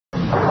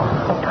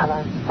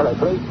Hello. Hello,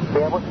 police.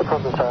 Yeah, what's the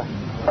problem, sir?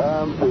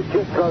 We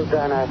just drove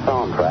down our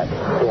farm track.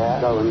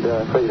 Yeah. Go and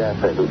feed our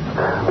pheasants.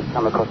 We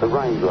come across a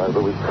Range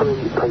Rover with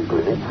 3 people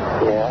in it.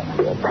 Yeah.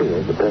 It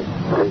appears that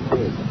they're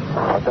dead.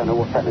 I don't know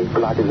what's happening.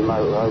 Blood in the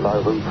motor all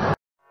over them.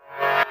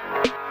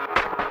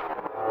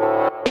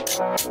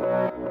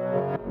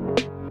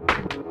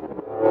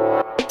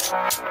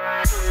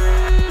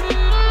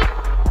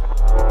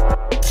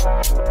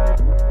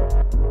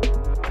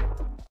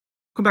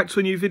 Welcome back to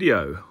a new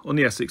video on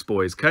the Essex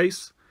Boys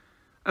case.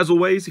 As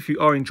always, if you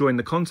are enjoying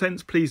the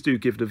content, please do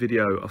give the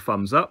video a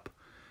thumbs up.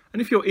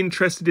 And if you're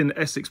interested in the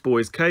Essex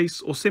Boys case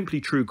or simply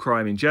true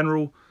crime in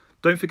general,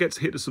 don't forget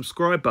to hit the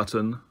subscribe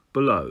button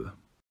below.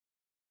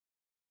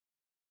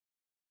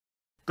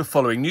 The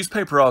following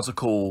newspaper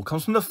article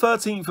comes from the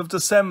 13th of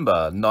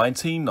December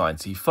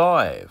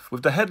 1995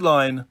 with the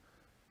headline,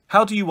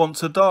 "How do you want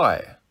to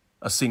die?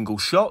 A single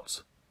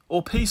shot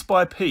or piece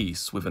by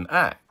piece with an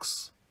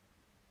axe?"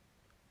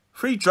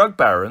 3 drug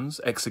barons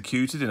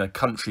executed in a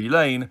country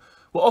lane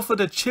were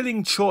offered a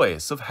chilling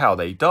choice of how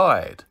they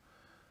died: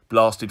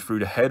 blasted through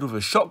the head with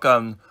a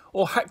shotgun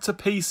or hacked to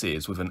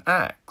pieces with an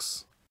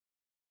axe.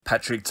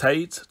 Patrick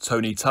Tate,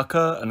 Tony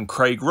Tucker and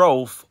Craig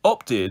Rolfe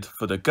opted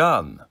for the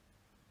gun.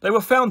 They were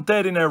found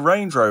dead in their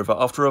Range Rover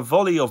after a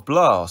volley of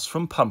blasts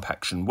from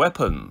pump-action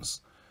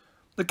weapons.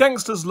 The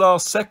gangsters'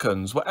 last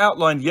seconds were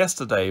outlined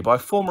yesterday by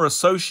former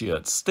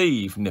associate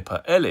Steve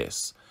 "Nipper"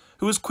 Ellis,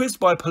 who was quizzed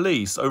by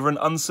police over an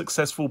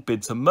unsuccessful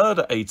bid to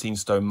murder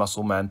 18-stone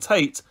muscle man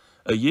Tate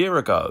a year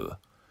ago.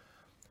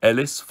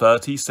 Ellis,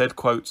 30, said,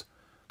 quote,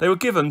 "They were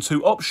given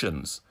 2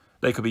 options.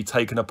 They could be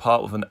taken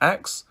apart with an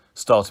axe,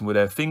 starting with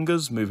their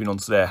fingers, moving on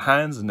to their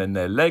hands and then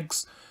their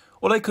legs,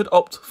 or they could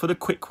opt for the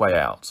quick way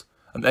out,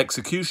 an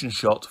execution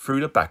shot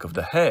through the back of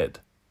the head.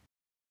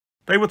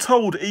 They were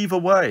told either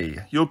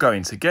way, you're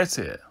going to get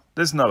it.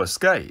 There's no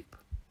escape."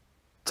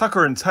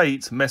 Tucker and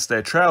Tate messed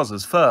their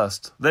trousers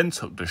first, then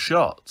took the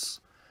shots.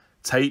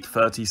 Tate,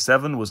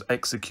 37, was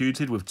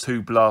executed with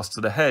 2 blasts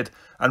to the head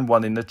and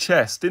 1 in the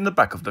chest in the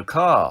back of the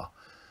car.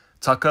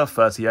 Tucker,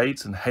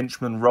 38, and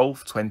henchman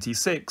Rolfe,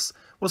 26,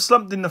 were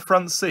slumped in the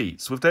front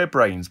seats with their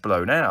brains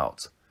blown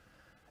out.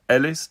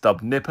 Ellis,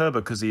 dubbed Nipper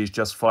because he is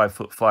just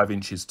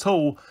 5'5"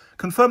 tall,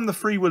 confirmed the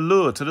 3 were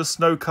lured to the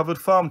snow-covered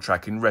farm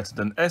track in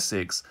Rettendon,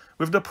 Essex,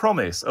 with the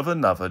promise of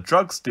another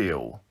drugs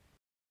deal.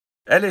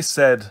 Ellis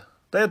said,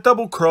 "They had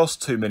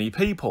double-crossed too many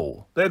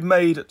people. They had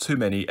made too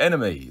many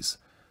enemies.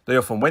 They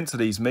often went to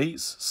these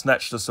meets,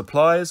 snatched the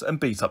supplies and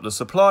beat up the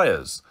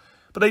suppliers,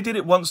 but they did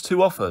it once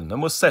too often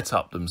and were set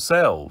up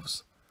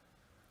themselves."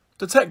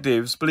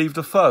 Detectives believe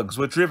the thugs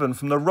were driven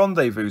from the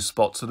rendezvous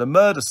spot to the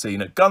murder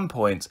scene at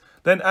gunpoint,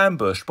 then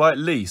ambushed by at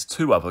least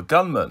 2 other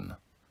gunmen.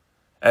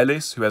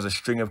 Ellis, who has a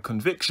string of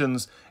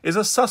convictions, is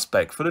a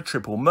suspect for the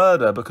triple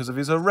murder because of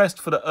his arrest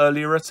for the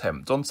earlier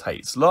attempt on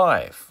Tate's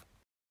life.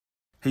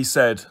 He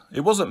said,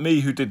 "It wasn't me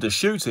who did the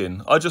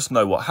shooting, I just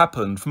know what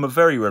happened from a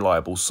very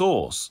reliable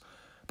source.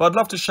 But I'd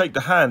love to shake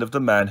the hand of the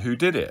man who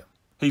did it.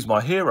 He's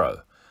my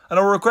hero, and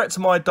I'll regret to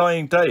my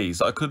dying days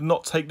that I could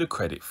not take the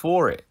credit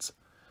for it."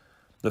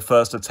 The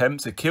first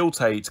attempt to kill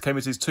Tate came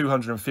at his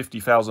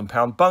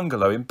 £250,000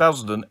 bungalow in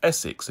Basildon,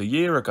 Essex, a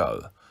year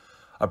ago.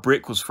 A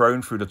brick was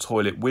thrown through the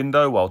toilet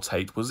window while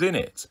Tate was in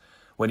it.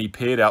 When he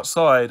peered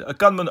outside, a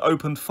gunman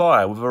opened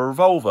fire with a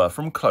revolver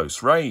from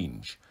close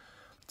range.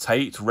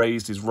 Tate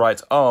raised his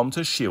right arm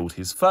to shield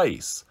his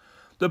face.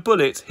 The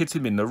bullet hit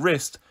him in the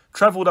wrist,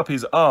 travelled up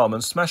his arm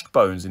and smashed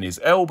bones in his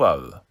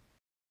elbow.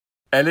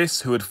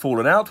 Ellis, who had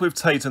fallen out with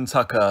Tate and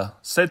Tucker,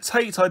 said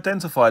Tate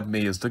identified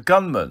me as the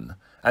gunman,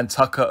 and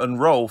Tucker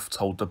and Rolfe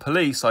told the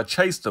police I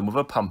chased them with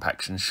a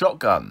pump-action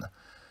shotgun.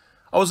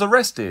 I was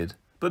arrested,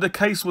 but the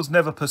case was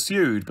never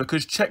pursued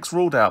because checks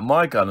ruled out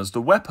my gun as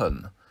the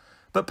weapon.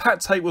 But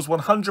Pat Tate was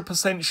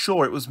 100%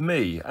 sure it was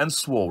me and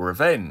swore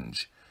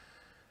revenge.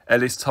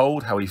 Ellis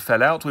told how he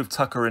fell out with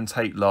Tucker and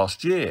Tate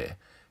last year.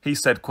 He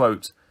said,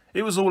 quote,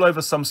 "It was all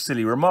over some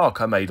silly remark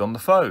I made on the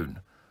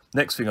phone.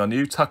 Next thing I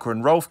knew, Tucker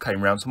and Rolfe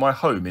came round to my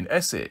home in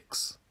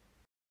Essex.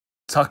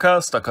 Tucker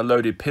stuck a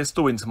loaded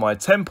pistol into my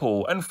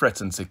temple and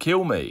threatened to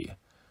kill me.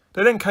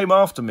 They then came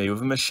after me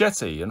with a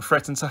machete and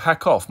threatened to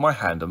hack off my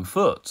hand and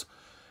foot.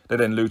 They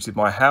then looted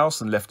my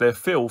house and left their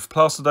filth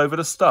plastered over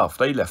the stuff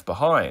they left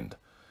behind.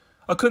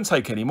 I couldn't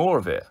take any more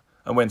of it,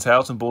 and went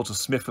out and bought a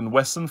Smith &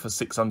 Wesson for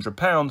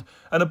 £600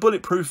 and a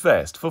bulletproof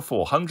vest for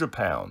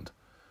 £400.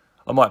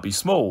 I might be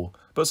small,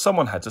 but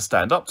someone had to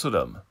stand up to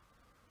them."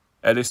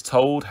 Ellis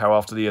told how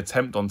after the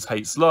attempt on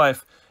Tate's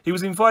life, he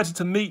was invited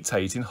to meet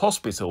Tate in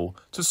hospital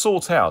to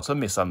sort out a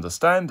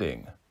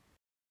misunderstanding.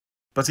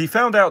 But he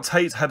found out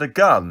Tate had a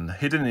gun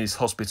hidden in his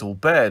hospital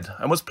bed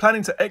and was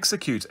planning to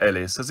execute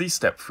Ellis as he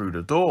stepped through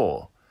the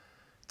door.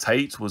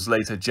 Tate was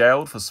later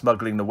jailed for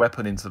smuggling the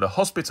weapon into the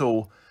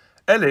hospital.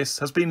 Ellis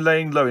has been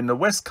laying low in the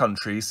West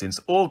Country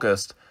since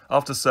August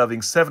after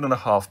serving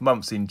 7.5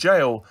 months in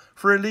jail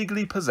for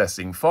illegally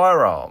possessing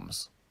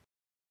firearms.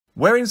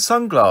 Wearing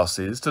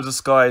sunglasses to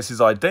disguise his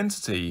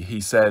identity,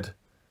 he said,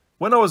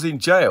 "When I was in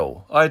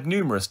jail, I had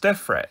numerous death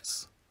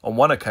threats. On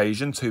one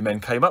occasion, two men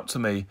came up to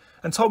me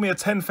and told me a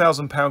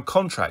 £10,000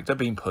 contract had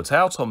been put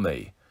out on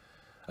me.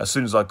 As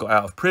soon as I got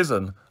out of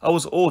prison, I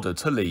was ordered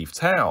to leave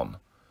town.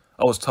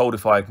 I was told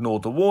if I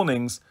ignored the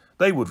warnings,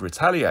 they would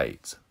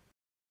retaliate.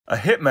 A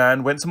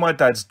hitman went to my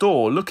dad's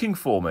door looking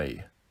for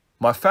me.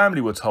 My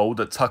family were told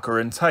that Tucker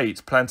and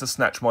Tate planned to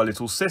snatch my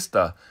little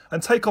sister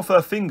and take off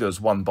her fingers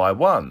one by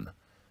one.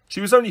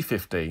 She was only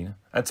 15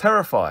 and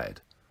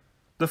terrified.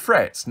 The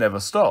threats never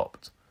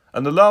stopped,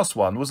 and the last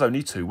one was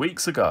only 2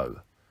 weeks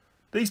ago.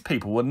 These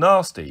people were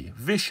nasty,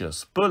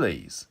 vicious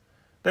bullies.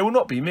 They will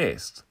not be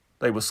missed.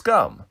 They were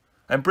scum,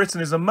 and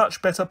Britain is a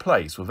much better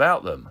place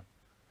without them.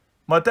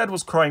 My dad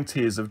was crying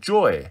tears of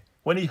joy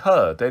when he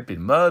heard they'd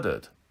been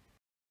murdered.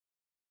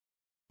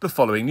 The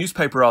following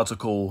newspaper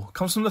article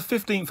comes from the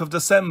 15th of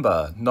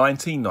December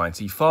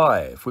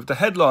 1995 with the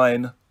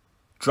headline,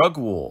 Drug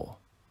War.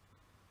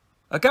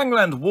 A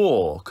gangland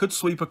war could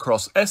sweep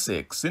across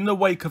Essex in the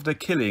wake of the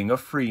killing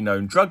of 3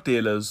 known drug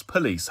dealers,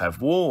 police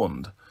have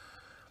warned.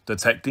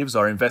 Detectives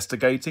are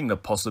investigating the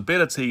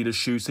possibility the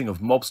shooting of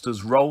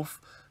mobsters Rolfe,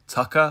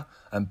 Tucker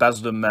and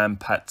Basildon man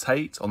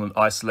Tate on an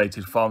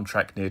isolated farm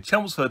track near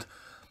Chelmsford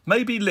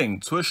may be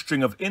linked to a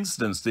string of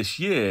incidents this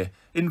year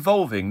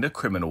involving the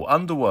criminal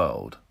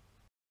underworld.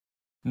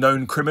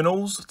 Known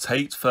criminals,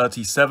 Tate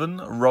 37,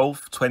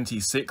 Rolfe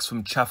 26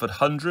 from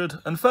Chafford 100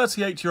 and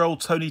 38-year-old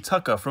Tony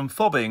Tucker from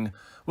Fobbing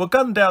were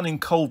gunned down in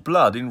cold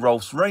blood in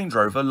Rolfe's Range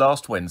Rover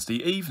last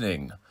Wednesday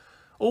evening.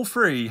 All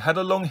 3 had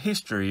a long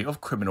history of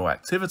criminal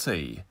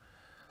activity.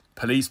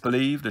 Police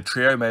believe the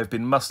trio may have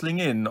been muscling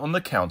in on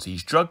the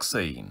county's drug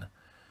scene.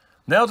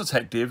 Now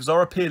detectives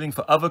are appealing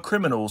for other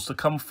criminals to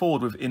come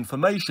forward with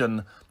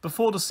information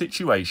before the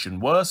situation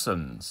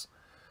worsens.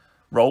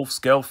 Rolfe's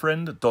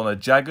girlfriend, Donna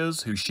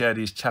Jaggers, who shared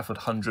his Chafford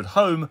 100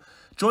 home,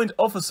 joined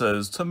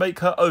officers to make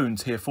her own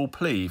tearful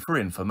plea for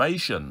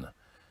information.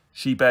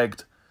 She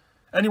begged,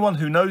 "Anyone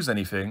who knows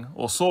anything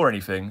or saw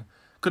anything,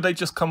 could they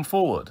just come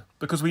forward,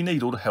 because we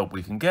need all the help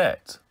we can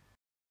get."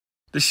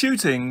 The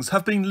shootings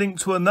have been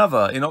linked to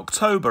another in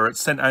October at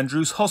St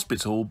Andrew's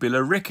Hospital,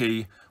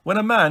 Billericay, when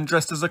a man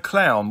dressed as a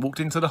clown walked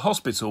into the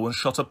hospital and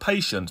shot a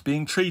patient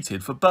being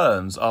treated for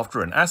burns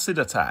after an acid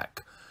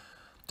attack.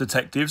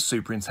 Detective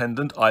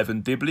Superintendent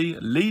Ivan Dibley,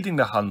 leading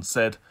the hunt,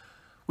 said,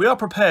 "We are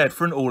prepared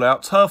for an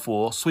all-out turf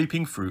war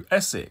sweeping through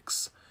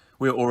Essex.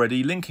 We are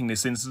already linking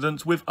this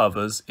incident with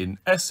others in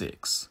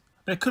Essex.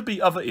 There could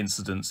be other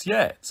incidents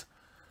yet.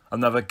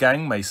 Another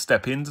gang may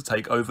step in to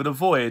take over the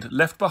void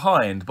left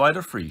behind by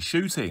the 3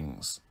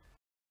 shootings."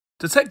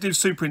 Detective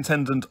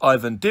Superintendent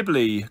Ivan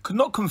Dibley could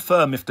not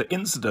confirm if the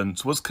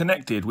incident was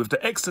connected with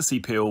the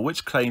ecstasy pill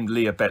which claimed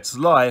Leah Bett's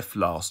life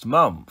last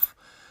month,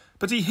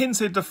 but he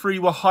hinted the 3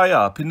 were high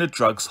up in the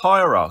drugs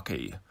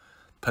hierarchy.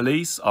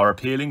 Police are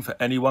appealing for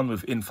anyone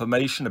with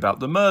information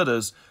about the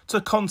murders to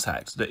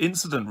contact the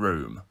incident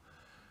room.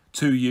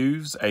 2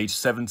 youths, aged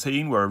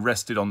 17, were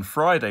arrested on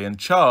Friday and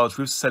charged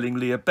with selling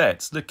Leah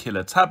Bett the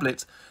killer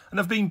tablet and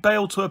have been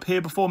bailed to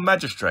appear before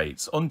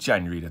magistrates on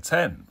January the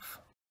 10th.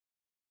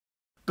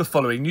 The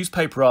following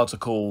newspaper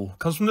article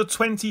comes from the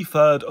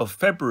 23rd of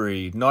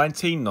February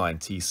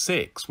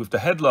 1996 with the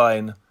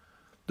headline,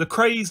 The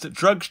Crazed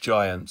Drugs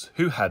Giant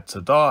Who Had to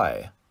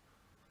Die.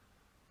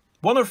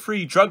 One of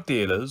 3 drug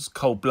dealers,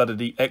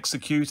 cold-bloodedly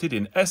executed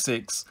in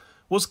Essex,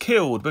 was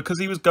killed because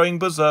he was going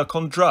berserk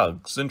on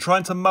drugs and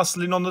trying to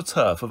muscle in on the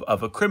turf of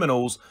other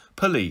criminals,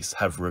 police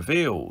have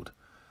revealed.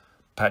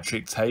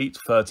 Patrick Tate,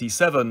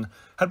 37,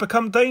 had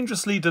become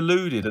dangerously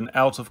deluded and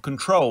out of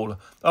control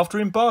after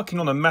embarking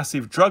on a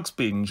massive drugs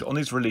binge on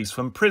his release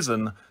from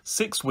prison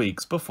 6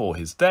 weeks before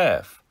his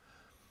death.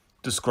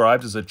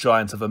 Described as a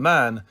giant of a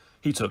man,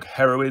 he took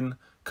heroin,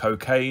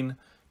 cocaine,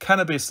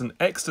 cannabis and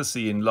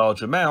ecstasy in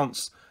large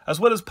amounts, as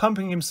well as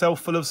pumping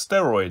himself full of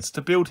steroids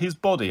to build his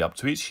body up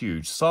to its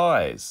huge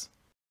size.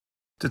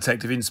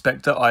 Detective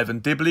Inspector Ivan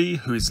Dibley,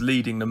 who is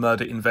leading the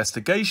murder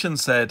investigation,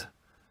 said,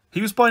 "He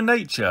was by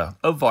nature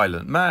a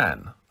violent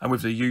man, and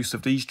with the use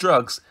of these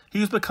drugs, he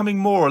was becoming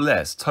more or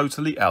less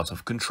totally out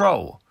of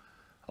control.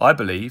 I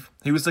believe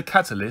he was the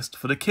catalyst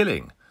for the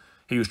killing.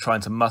 He was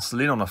trying to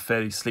muscle in on a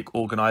fairly slick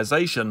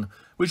organisation,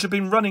 which had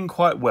been running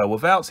quite well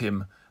without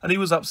him, and he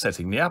was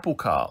upsetting the apple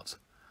cart.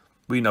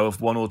 We know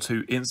of 1 or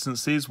 2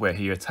 instances where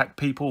he attacked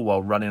people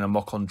while running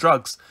amok on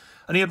drugs,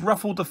 and he had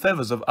ruffled the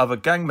feathers of other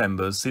gang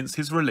members since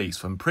his release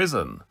from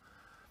prison.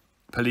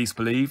 Police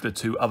believe the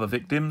 2 other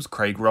victims,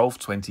 Craig Rolfe,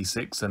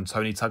 26, and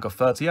Tony Tucker,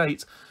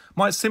 38,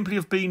 might simply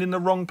have been in the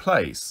wrong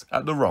place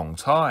at the wrong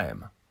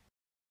time."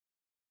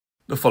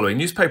 The following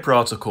newspaper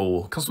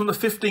article comes from the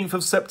 15th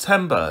of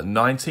September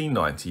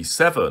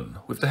 1997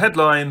 with the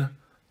headline,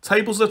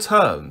 Tables Are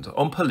Turned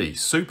on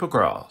Police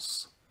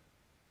Supergrass.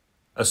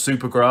 A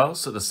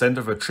Supergrass at the centre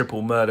of a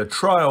triple murder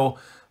trial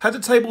had the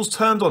tables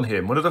turned on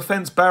him when a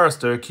defence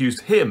barrister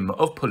accused him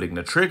of pulling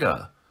the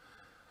trigger.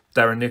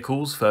 Darren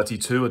Nichols,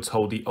 32, had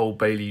told the Old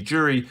Bailey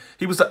jury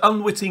he was the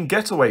unwitting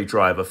getaway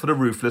driver for the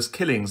ruthless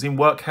killings in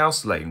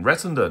Workhouse Lane,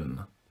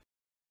 Rettendon.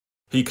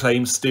 He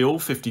claims Steele,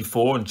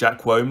 54, and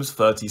Jack Womes,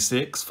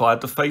 36,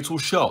 fired the fatal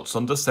shots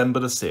on December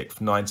the 6th,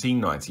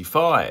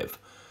 1995.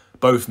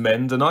 Both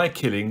men deny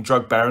killing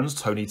drug barons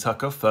Tony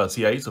Tucker,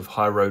 38, of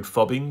High Road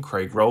Fobbing,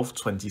 Craig Rolfe,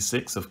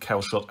 26, of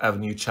Calshot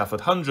Avenue, Chafford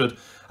 100,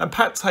 and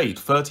Pat Tate,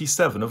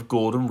 37, of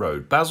Gordon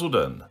Road,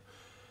 Basildon.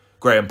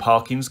 Graham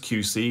Parkins,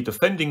 QC,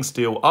 defending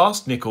Steele,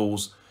 asked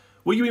Nichols,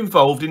 "Were you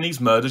involved in these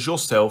murders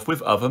yourself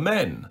with other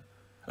men?"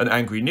 An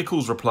angry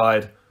Nichols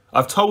replied,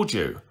 "I've told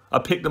you, I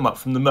picked them up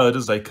from the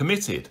murders they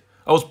committed.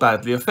 I was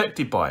badly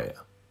affected by it."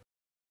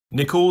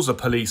 Nichols, a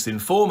police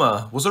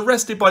informer, was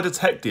arrested by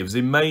detectives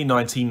in May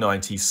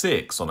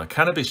 1996 on a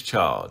cannabis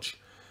charge.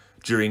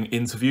 During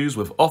interviews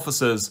with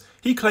officers,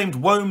 he claimed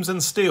Womes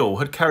and Steele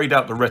had carried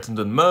out the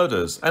Rettendon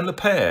murders and the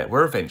pair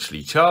were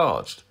eventually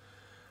charged.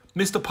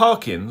 Mr.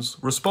 Parkins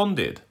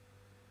responded,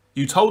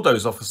 "You told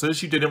those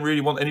officers you didn't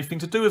really want anything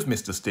to do with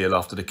Mr. Steele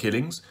after the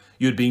killings.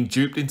 You had been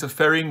duped into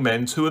ferrying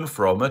men to and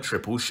from a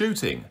triple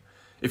shooting.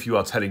 If you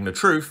are telling the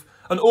truth,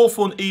 an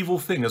awful and evil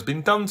thing has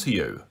been done to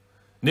you."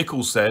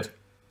 Nichols said,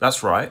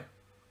 "That's right."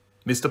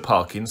 Mr.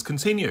 Parkins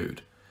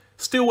continued,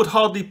 "Steele would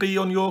hardly be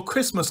on your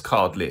Christmas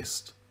card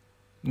list."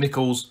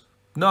 Nichols,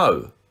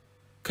 "No."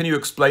 "Can you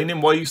explain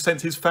him why you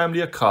sent his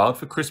family a card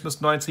for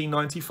Christmas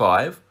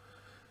 1995?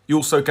 You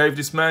also gave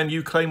this man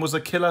you claim was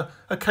a killer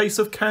a case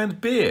of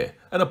canned beer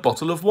and a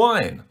bottle of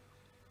wine."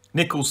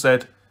 Nichols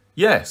said,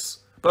 "Yes,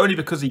 but only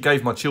because he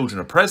gave my children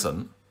a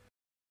present."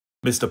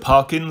 Mr.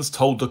 Parkins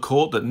told the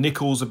court that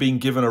Nichols had been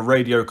given a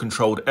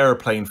radio-controlled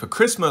aeroplane for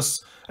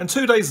Christmas and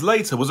 2 days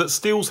later was at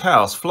Steele's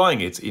house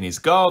flying it in his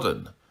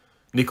garden.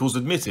 Nichols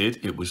admitted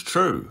it was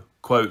true.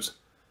 Quote,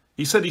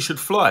 "He said he should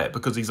fly it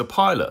because he's a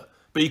pilot,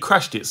 but he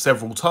crashed it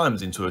several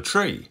times into a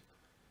tree."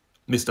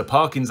 Mr.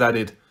 Parkins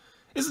added,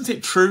 "Isn't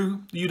it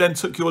true you then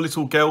took your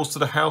little girls to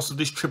the house of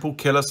this triple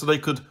killer so they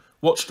could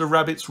watch the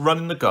rabbits run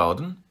in the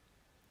garden?"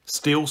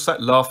 Steele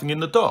sat laughing in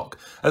the dock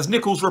as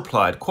Nichols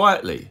replied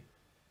quietly,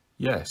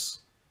 "Yes."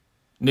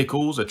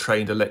 Nichols, a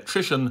trained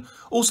electrician,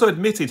 also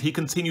admitted he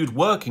continued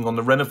working on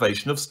the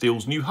renovation of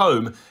Steele's new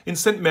home in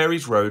St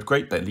Mary's Road,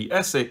 Great Bentley,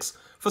 Essex,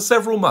 for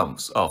several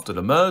months after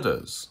the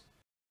murders.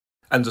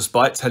 And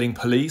despite telling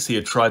police he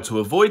had tried to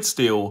avoid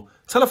Steele,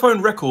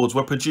 telephone records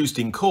were produced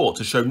in court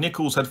to show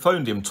Nichols had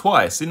phoned him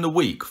twice in the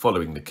week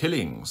following the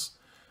killings.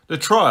 The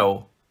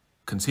trial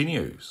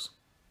continues.